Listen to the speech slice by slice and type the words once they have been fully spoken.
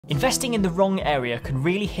Investing in the wrong area can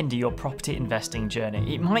really hinder your property investing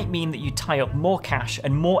journey. It might mean that you tie up more cash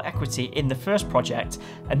and more equity in the first project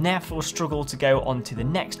and therefore struggle to go on to the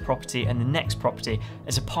next property and the next property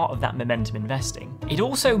as a part of that momentum investing. It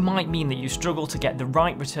also might mean that you struggle to get the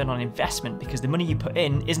right return on investment because the money you put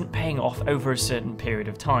in isn't paying off over a certain period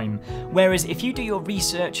of time. Whereas if you do your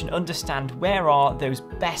research and understand where are those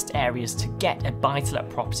best areas to get a buy-to-let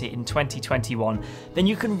property in 2021, then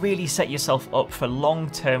you can really set yourself up for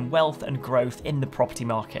long-term wealth and growth in the property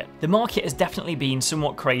market. The market has definitely been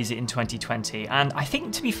somewhat crazy in 2020, and I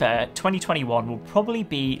think, to be fair, 2021 will probably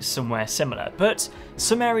be somewhere similar, but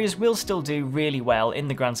some areas will still do really well in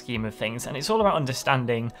the grand scheme of things, and it's all about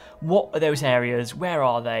understanding what are those areas, where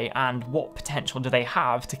are they, and what potential do they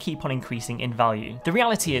have to keep on increasing in value. The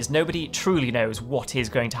reality is nobody truly knows what is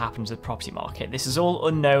going to happen to the property market. This is all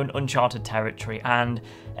unknown, uncharted territory, and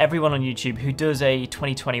everyone on YouTube who does a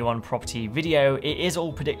 2021 property video, it is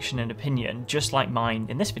all prediction and opinion, just like mine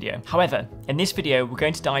in this video. However, in this video, we're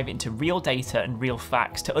going to dive into real data and real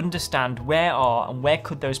facts to understand where are and where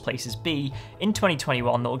could those places be in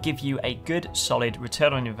 2021 that will give you a good, solid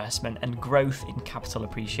return on investment and growth in capital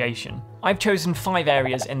appreciation. I've chosen 5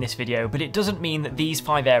 areas in this video, but it doesn't mean that these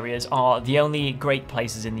 5 areas are the only great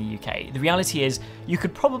places in the UK. The reality is you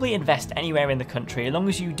could probably invest anywhere in the country as long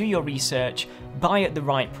as you do your research, buy at the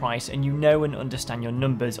right price, and you know and understand your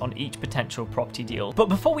numbers on each potential property deal. But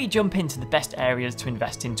before we jump into the best areas to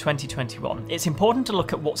invest in 2021, it's important to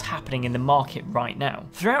look at what's happening in the market right now.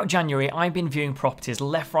 Throughout January, I've been viewing properties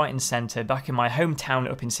left, right and centre back in my hometown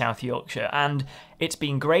up in South Yorkshire, and it's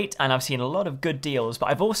been great and I've seen a lot of good deals, but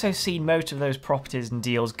I've also seen most of those properties and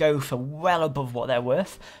deals go for well above what they're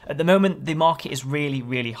worth. At the moment, the market is really,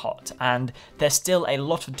 really hot and there's still a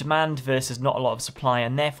lot of demand versus not a lot of supply,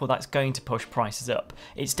 and therefore that's going to push prices up.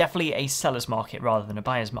 It's definitely a seller's market rather than a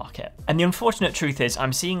buyer's market. And the unfortunate truth is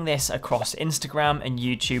I'm seeing this across Instagram and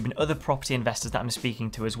YouTube and other property investors that I'm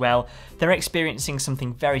speaking to as well. They're experiencing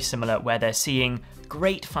something very similar where they're seeing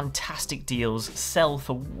great, fantastic deals sell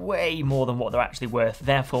for way more than what they're actually worth,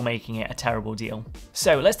 therefore making it a terrible deal.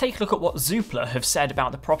 So let's take a look at what Zoopla have said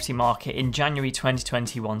about the property market in January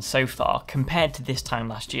 2021 so far compared to this time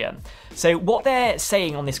last year. So what they're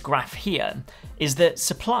saying on this graph here is that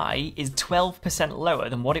supply is 12% lower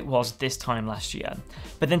than what it was this time last year.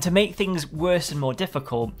 But then to make things worse and more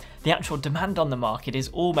difficult, the actual demand on the market is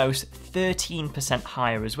almost 13%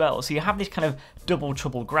 higher as well. So you have this kind of double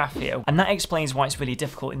trouble graph here, and that explains why it's really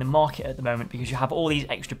difficult in the market at the moment, because you have all these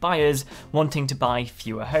extra buyers wanting to buy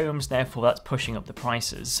fewer homes, therefore that's pushing up the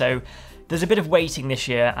prices. So there's a bit of waiting this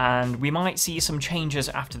year, and we might see some changes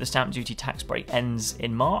after the stamp duty tax break ends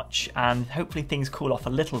in March, and hopefully things cool off a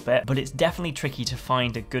little bit, but it's definitely tricky to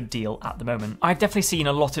find a good deal at the moment. I've definitely seen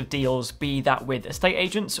a lot of deals, be that with estate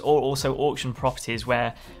agents or also auction properties,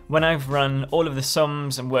 where when I've run all of the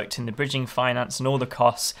sums and worked in the bridging finance and all the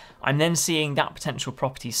costs, I'm then seeing that potential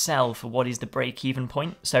property sell for what is the break-even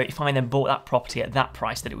point. So if I then bought that property at that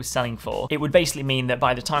price that it was selling for, it would basically mean that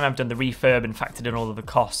by the time I've done the refurb and factored in all of the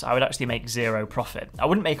costs, I would actually make 0 profit. I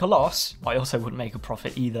wouldn't make a loss, but I also wouldn't make a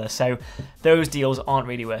profit either. So those deals aren't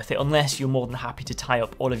really worth it unless you're more than happy to tie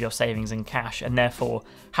up all of your savings in cash and therefore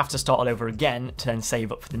have to start all over again to then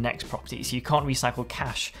save up for the next property. So you can't recycle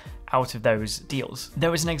cash out of those deals.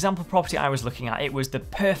 There was an example property I was looking at. It was the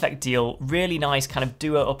perfect deal, really nice kind of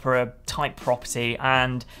doer-upper type property,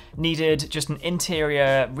 and needed just an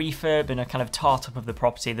interior refurb and a kind of tart up of the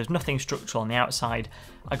property. There's nothing structural on the outside.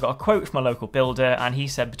 I got a quote from a local builder and he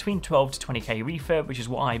said between 12 to 20k refurb, which is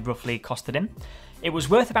what I roughly costed him. It was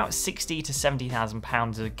worth about 60 to 70,000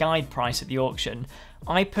 pounds as a guide price at the auction.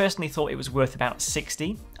 I personally thought it was worth about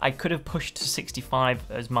 60. I could have pushed to 65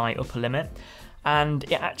 as my upper limit, and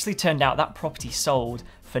it actually turned out that property sold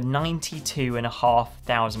for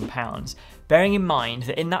 £92,500. Bearing in mind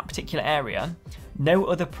that in that particular area, no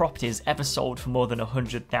other properties ever sold for more than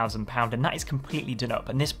 £100,000, and that is completely done up,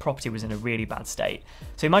 and this property was in a really bad state.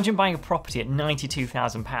 So imagine buying a property at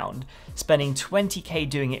 £92,000, spending 20k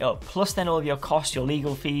doing it up, plus then all of your costs, your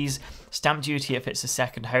legal fees, stamp duty if it's a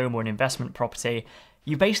second home or an investment property.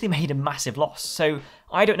 You basically made a massive loss. So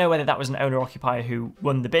I don't know whether that was an owner-occupier who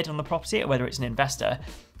won the bid on the property or whether it's an investor.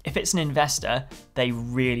 If it's an investor, they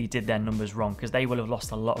really did their numbers wrong, because they will have lost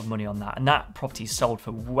a lot of money on that, and that property sold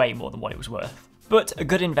for way more than what it was worth. But a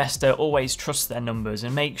good investor always trusts their numbers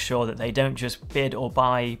and makes sure that they don't just bid or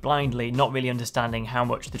buy blindly, not really understanding how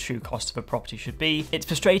much the true cost of a property should be. It's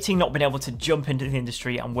frustrating not being able to jump into the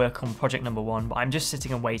industry and work on project number 1, but I'm just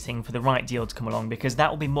sitting and waiting for the right deal to come along, because that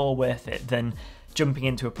will be more worth it than jumping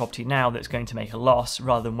into a property now that's going to make a loss,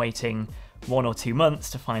 rather than waiting 1 or 2 months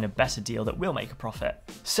to find a better deal that will make a profit.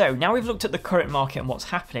 So now we've looked at the current market and what's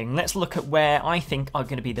happening, let's look at where I think are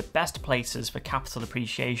going to be the best places for capital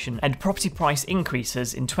appreciation and property price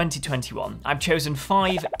increases in 2021. I've chosen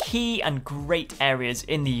 5 key and great areas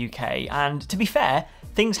in the UK, and to be fair,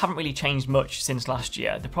 things haven't really changed much since last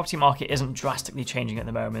year. The property market isn't drastically changing at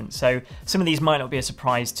the moment, so some of these might not be a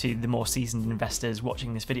surprise to the more seasoned investors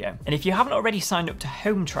watching this video. And if you haven't already signed up to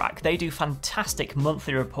Hometrack, they do fantastic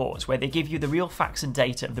monthly reports where they give you the real facts and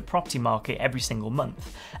data of the property market every single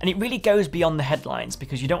month. And it really goes beyond the headlines,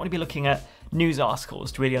 because you don't want to be looking at news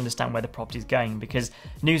articles to really understand where the property is going, because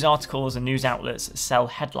news articles and news outlets sell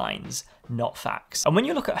headlines, not facts. And when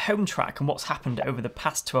you look at Hometrack and what's happened over the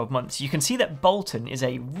past 12 months, you can see that Bolton is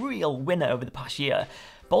a real winner over the past year.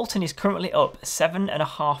 Bolton is currently up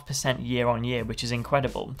 7.5% year on year, which is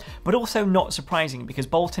incredible, but also not surprising because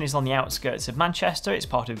Bolton is on the outskirts of Manchester, it's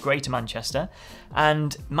part of Greater Manchester,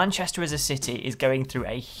 and Manchester as a city is going through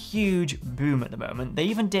a huge boom at the moment. They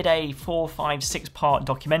even did a 4, 5, 6 part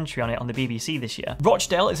documentary on it on the BBC this year.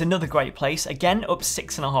 Rochdale is another great place, again up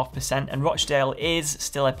 6.5%, and Rochdale is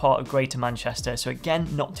still a part of Greater Manchester, so again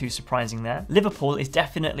not too surprising there. Liverpool is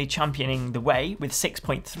definitely championing the way with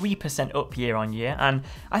 6.3% up year on year, and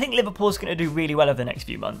I think Liverpool's going to do really well over the next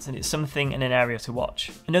few months, and it's something in an area to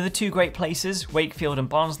watch. Another 2 great places, Wakefield and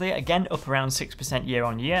Barnsley, again up around 6% year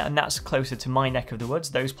on year, and that's closer to my neck of the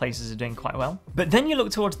woods. Those places are doing quite well. But then you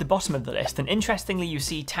look towards the bottom of the list, and interestingly you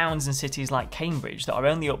see towns and cities like Cambridge that are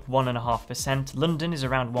only up 1.5%. London is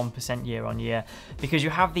around 1% year on year, because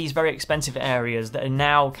you have these very expensive areas that are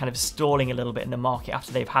now kind of stalling a little bit in the market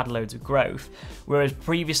after they've had loads of growth, whereas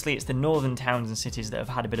previously it's the northern towns and cities that have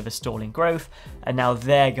had a bit of a stalling growth, and now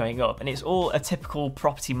they're going up, and it's all a typical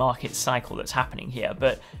property market cycle that's happening here.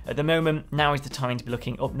 But at the moment, now is the time to be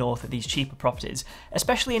looking up north at these cheaper properties,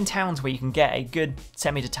 especially in towns where you can get a good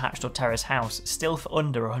semi-detached or terrace house still for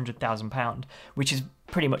under £100,000, which is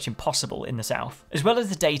pretty much impossible in the south. As well as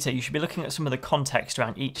the data, you should be looking at some of the context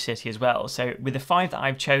around each city as well. So with the 5 that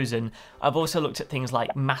I've chosen, I've also looked at things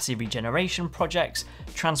like massive regeneration projects,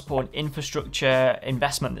 transport infrastructure,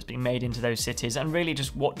 investment that's being made into those cities, and really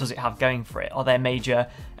just what does it have going for it? Are there major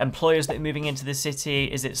employers that are moving into the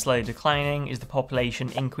city? Is it slowly declining? Is the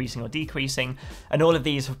population increasing or decreasing? And all of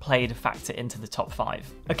these have played a factor into the top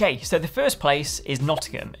 5. Okay, so the first place is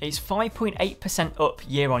Nottingham. It's 5.8% up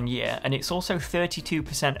year on year, and it's also 32%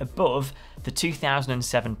 above the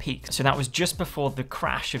 2007 peak. So that was just before the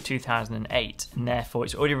crash of 2008, and therefore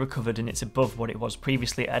it's already recovered and it's above what it was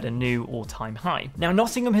previously at a new all-time high. Now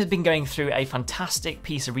Nottingham has been going through a fantastic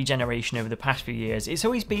piece of regeneration over the past few years. It's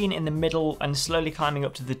always been in the middle and slowly climbing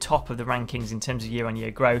up to the top of the rankings in terms of year-on-year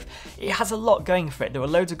growth. It has a lot going for it. There are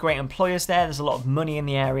loads of great employers there, there's a lot of money in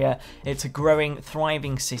the area, it's a growing,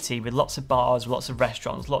 thriving city with lots of bars, lots of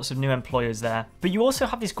restaurants, lots of new employers there. But you also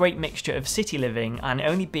have this great mixture of city living and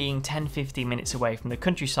only being 10-15 minutes away from the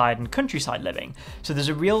countryside and countryside living. So there's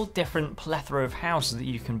a real different plethora of houses that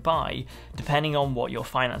you can buy depending on what your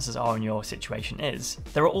finances are and your situation is.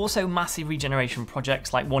 There are also massive regeneration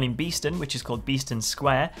projects like one in Beeston, which is called Beeston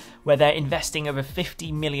Square, where they're investing over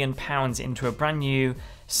 £50 million into a brand new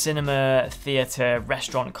cinema, theatre,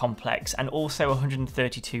 restaurant complex, and also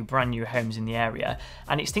 132 brand new homes in the area.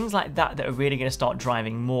 And it's things like that that are really going to start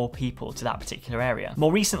driving more people to that particular area.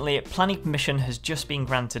 More recently, planning permission has just been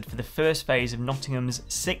granted for the first phase of Nottingham's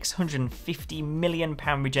 £650 million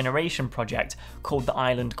regeneration project called the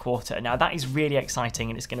Island Quarter. Now that is really exciting,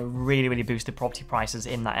 and it's going to really boost the property prices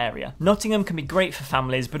in that area. Nottingham can be great for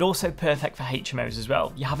families, but also perfect for HMOs as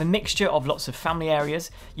well. You have a mixture of lots of family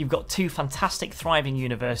areas, you've got 2 fantastic thriving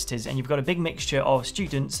universities, and you've got a big mixture of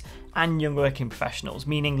students and young working professionals,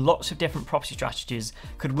 meaning lots of different property strategies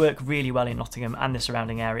could work really well in Nottingham and the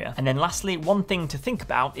surrounding area. And then lastly, one thing to think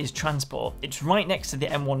about is transport. It's right next to the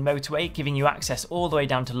M1 motorway, giving you access all the way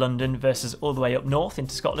down to London versus all the way up north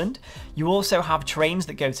into Scotland. You also have trains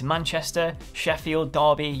that go to Manchester, Sheffield,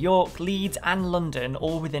 Derby, York, Leeds and London,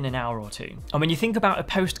 all within an hour or 2. And when you think about a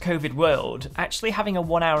post-COVID world, actually having a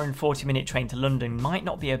 1 hour and 40-minute train to London might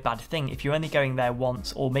not be a bad thing if you're only going there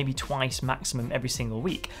once or maybe twice maximum every single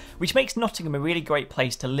week, which makes Nottingham a really great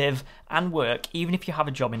place to live and work even if you have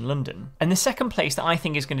a job in London. And the second place that I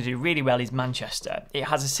think is going to do really well is Manchester. It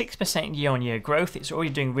has a 6% year-on-year growth, it's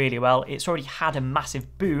already doing really well, it's already had a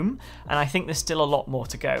massive boom, and I think there's still a lot more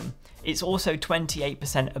to go. It's also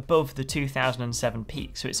 28% above the 2007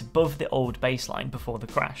 peak, so it's above the old baseline before the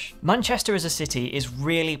crash. Manchester as a city is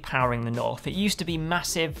really powering the north. It used to be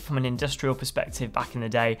massive from an industrial perspective back in the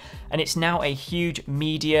day, and it's now a huge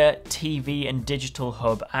media, TV and digital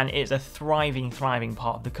hub, and it's a thriving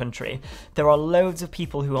part of the country. There are loads of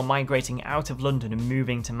people who are migrating out of London and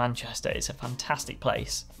moving to Manchester. It's a fantastic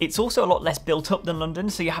place. It's also a lot less built up than London,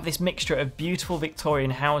 so you have this mixture of beautiful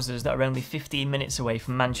Victorian houses that are only 15 minutes away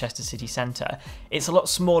from Manchester city centre. It's a lot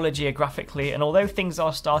smaller geographically, and although things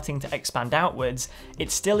are starting to expand outwards,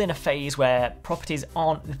 it's still in a phase where properties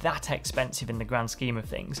aren't that expensive in the grand scheme of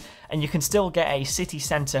things, and you can still get a city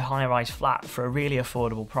centre high-rise flat for a really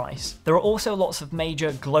affordable price. There are also lots of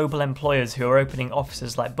major global employers who are opening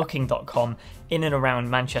offices like Booking.com in and around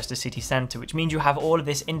Manchester city centre, which means you have all of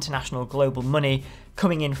this international global money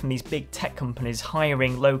coming in from these big tech companies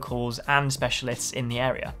hiring locals and specialists in the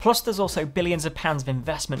area. Plus there's also billions of pounds of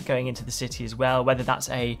investment going into the city as well, whether that's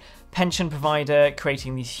a pension provider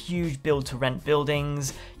creating these huge build to rent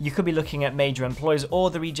buildings, you could be looking at major employers, or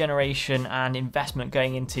the regeneration and investment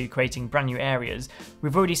going into creating brand new areas.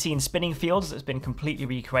 We've already seen spinning fields that's been completely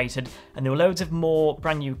recreated, and there are loads of more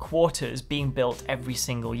brand new quarters being built every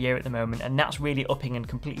single year at the moment, and that's really upping and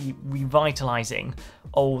completely revitalising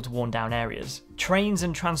old worn down areas. Trains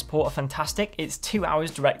and transport are fantastic. It's 2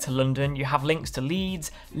 hours direct to London. You have links to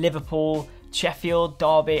Leeds, Liverpool, Sheffield,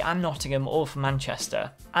 Derby and Nottingham, all from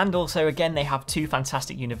Manchester. And also again they have two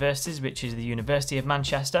fantastic universities, which is the University of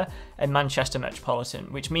Manchester and Manchester Metropolitan,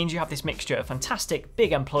 which means you have this mixture of fantastic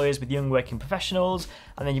big employers with young working professionals,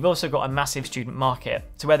 and then you've also got a massive student market.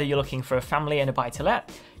 So whether you're looking for a family and a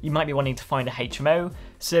buy-to-let, you might be wanting to find a HMO,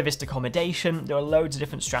 serviced accommodation, there are loads of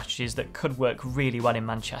different strategies that could work really well in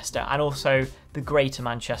Manchester, and also the greater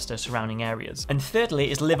Manchester surrounding areas. And thirdly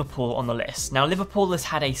is Liverpool on the list. Now Liverpool has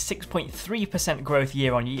had a 6.3% growth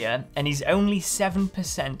year on year, and is only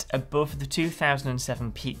 7% above the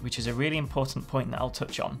 2007 peak, which is a really important point that I'll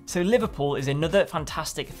touch on. So Liverpool is another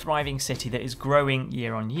fantastic thriving city that is growing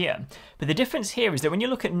year on year. But the difference here is that when you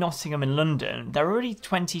look at Nottingham and London, they're already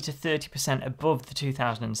 20 to 30% above the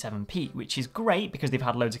 2007 peak, which is great because they've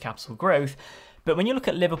had loads of capital growth. But when you look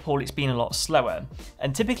at Liverpool, it's been a lot slower.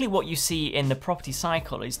 And typically what you see in the property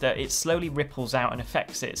cycle is that it slowly ripples out and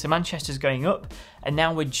affects it. So Manchester's going up, and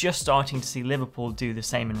now we're just starting to see Liverpool do the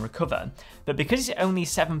same and recover. But because it's only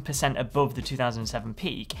 7% above the 2007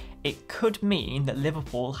 peak, it could mean that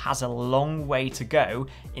Liverpool has a long way to go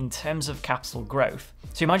in terms of capital growth.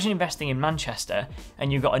 So imagine investing in Manchester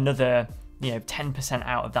and you've got another 10%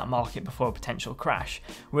 out of that market before a potential crash,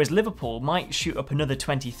 whereas Liverpool might shoot up another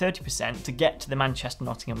 20-30% to get to the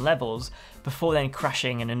Manchester-Nottingham levels before then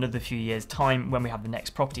crashing in another few years' time when we have the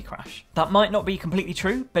next property crash. That might not be completely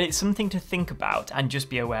true, but it's something to think about and just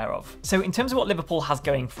be aware of. So in terms of what Liverpool has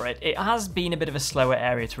going for it, it has been a bit of a slower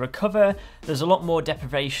area to recover. There's a lot more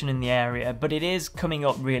deprivation in the area, but it is coming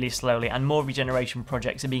up really slowly, and more regeneration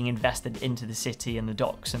projects are being invested into the city and the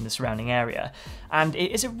docks and the surrounding area. And it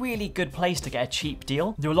is a really good place to get a cheap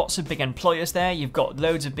deal. There are lots of big employers there, you've got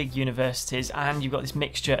loads of big universities, and you've got this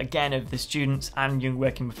mixture again of the students and young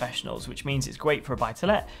working professionals, which means it's great for a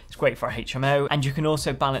buy-to-let, it's great for a HMO, and you can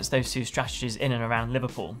also balance those two strategies in and around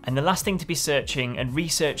Liverpool. And the last thing to be searching and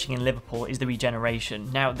researching in Liverpool is the regeneration.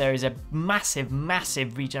 Now there is a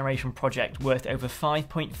massive regeneration project worth over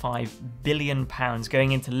 £5.5 billion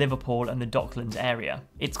going into Liverpool and the Docklands area.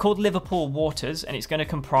 It's called Liverpool Waters, and it's going to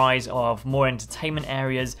comprise of more entertainment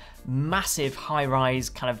areas, massive high-rise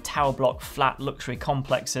kind of tower block flat luxury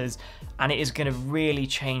complexes, and it is going to really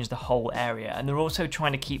change the whole area. And they're also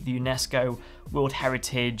trying to keep the UNESCO World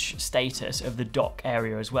Heritage status of the dock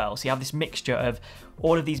area as well. So you have this mixture of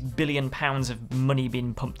all of these £1 billion of money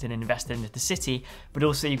being pumped in and invested into the city, but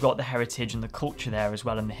also you've got the heritage and the culture there as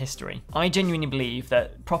well, and the history. I genuinely believe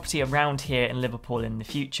that property around here in Liverpool in the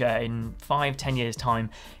future, in 5-10 years time,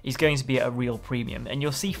 is going to be at a real premium, and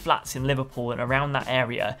you'll see flats in Liverpool and around that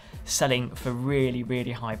area selling for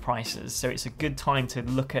really high prices. So it's a good time to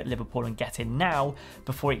look at Liverpool and get in now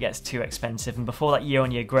before it gets too expensive, and before that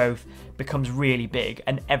year-on-year growth becomes really big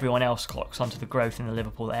and everyone else clocks onto the growth in the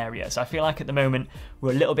Liverpool area. So I feel like at the moment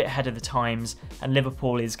we're a little bit ahead of the times, and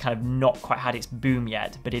Liverpool is kind of not quite had its boom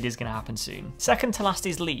yet, but it is going to happen soon. Second to last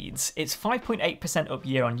is Leeds. It's 5.8% up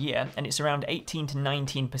year on year, and it's around 18 to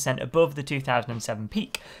 19% above the 2007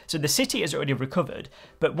 peak. So the city has already recovered,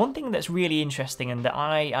 but one thing that's really interesting and that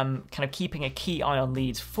I am kind of keeping a key eye on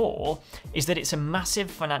Leeds for is that it's a massive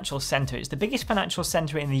financial centre. It's the biggest financial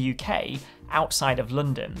centre in the UK outside of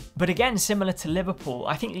London. But again, similar to Liverpool,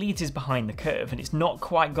 I think Leeds is behind the curve and it's not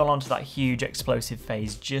quite gone on to that huge explosive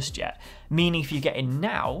phase just yet. meaning if you get in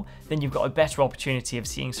now, then you've got a better opportunity of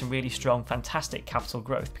seeing some really strong, fantastic capital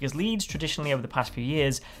growth, because Leeds traditionally over the past few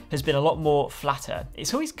years has been a lot more flatter.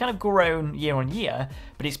 It's always kind of grown year on year,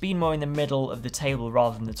 but it's been more in the middle of the table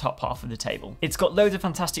rather than the top half of the table. It's got loads of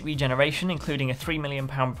fantastic regeneration, including a £3 million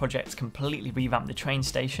project to completely revamp the train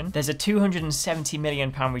station. There's a £270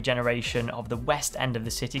 million regeneration of the west end of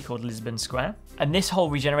the city called Lisbon Square. And this whole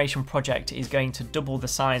regeneration project is going to double the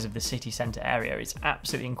size of the city centre area. It's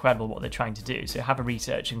absolutely incredible what they're trying to do. So have a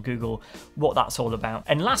research and Google what that's all about.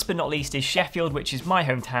 And last but not least is Sheffield, which is my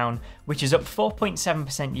hometown, which is up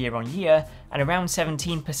 4.7% year on year and around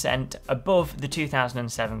 17% above the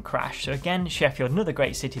 2007 crash. So again, Sheffield, another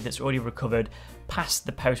great city that's already recovered past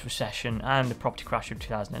the post-recession and the property crash of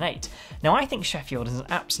 2008. Now, I think Sheffield is an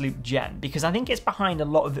absolute gem because I think it's behind a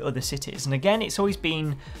lot of the other cities. And again, it's always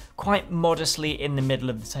been quite modestly in the middle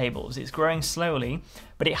of the tables. It's growing slowly,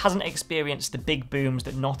 but it hasn't experienced the big booms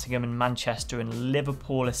that Nottingham and Manchester and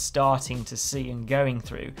Liverpool are starting to see and going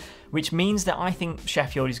through, which means that I think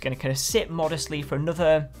Sheffield is going to kind of sit modestly for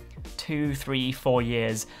another 2, 3, 4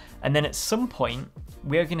 years. And then at some point,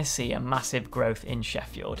 we're going to see a massive growth in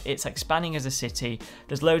Sheffield. It's expanding as a city,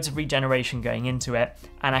 there's loads of regeneration going into it,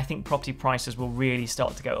 and I think property prices will really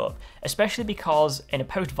start to go up, especially because in a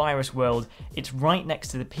post-virus world, it's right next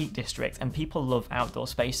to the Peak District and people love outdoor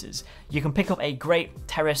spaces. You can pick up a great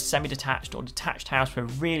terraced, semi-detached or detached house for a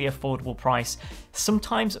really affordable price,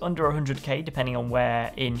 sometimes under 100k depending on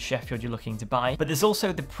where in Sheffield you're looking to buy. But there's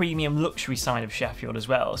also the premium luxury side of Sheffield as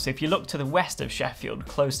well. So if you look to the west of Sheffield,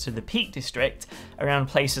 close to the Peak District, around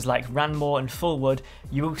places like Ranmore and Fulwood,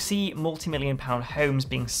 you will see multi-million-pound homes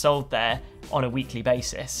being sold there on a weekly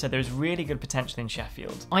basis, so there's really good potential in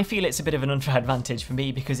Sheffield. I feel it's a bit of an unfair advantage for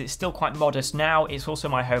me because it's still quite modest now. It's also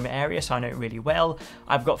my home area, so I know it really well.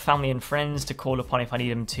 I've got family and friends to call upon if I need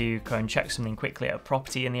them to go and check something quickly at a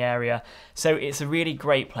property in the area, so it's a really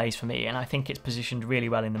great place for me, and I think it's positioned really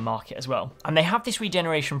well in the market as well. And they have this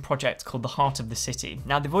regeneration project called the Heart of the City.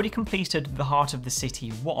 Now, they've already completed the Heart of the City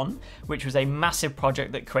 1, which was a massive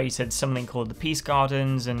project that created something called the Peace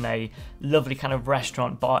Gardens and a lovely kind of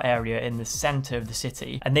restaurant bar area in the centre of the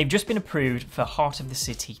city, and they've just been approved for Heart of the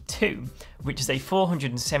City 2, which is a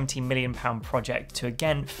 £470 million project to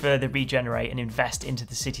again further regenerate and invest into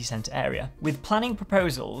the city centre area. With planning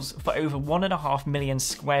proposals for over 1.5 million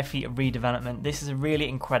square feet of redevelopment, this is a really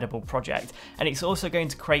incredible project, and it's also going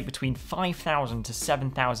to create between 5,000 to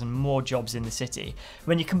 7,000 more jobs in the city.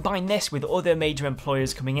 When you combine this with other major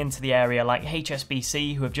employers coming into the area like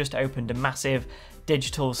HSBC, who have just opened a massive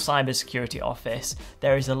digital cybersecurity office,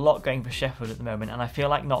 there is a lot going for Sheffield at the moment, and I feel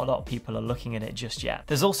like not a lot of people are looking at it just yet.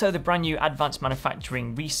 There's also the brand new advanced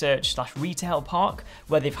manufacturing research / retail park,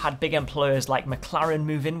 where they've had big employers like McLaren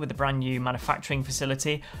move in with a brand new manufacturing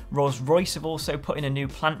facility. Rolls-Royce have also put in a new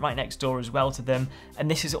plant right next door as well to them, and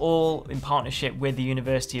this is all in partnership with the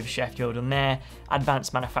University of Sheffield and their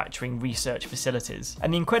advanced manufacturing research facilities.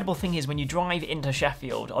 And the incredible thing is, when you drive into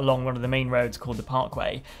Sheffield along one of the main roads called the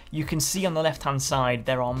Parkway, you can see on the left-hand side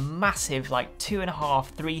there are massive, like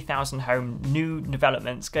 2,500–3,000 home new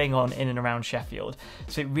developments going on in and around Sheffield.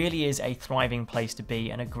 So it really is a thriving place to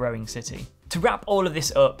be and a growing city. To wrap all of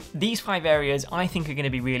this up, these 5 areas I think are going to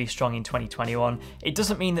be really strong in 2021. It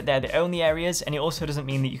doesn't mean that they're the only areas, and it also doesn't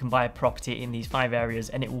mean that you can buy a property in these 5 areas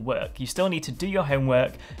and it will work. You still need to do your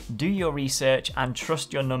homework, do your research, and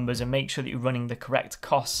trust your numbers and make sure that you're running the correct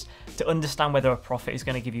costs to understand whether a profit is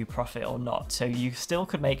going to give you profit or not. So you still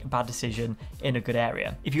could make a bad decision in a good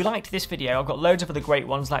area. If you liked this video, I've got loads of other great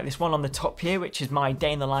ones like this one on the top here, which is my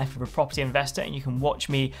day in the life of a property investor, and you can watch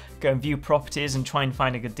me go and view properties and try and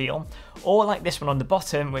find a good deal. Or like this one on the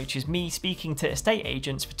bottom, which is me speaking to estate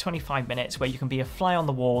agents for 25 minutes, where you can be a fly on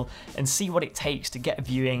the wall and see what it takes to get a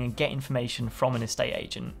viewing and get information from an estate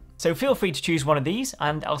agent. So feel free to choose one of these,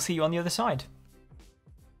 and I'll see you on the other side.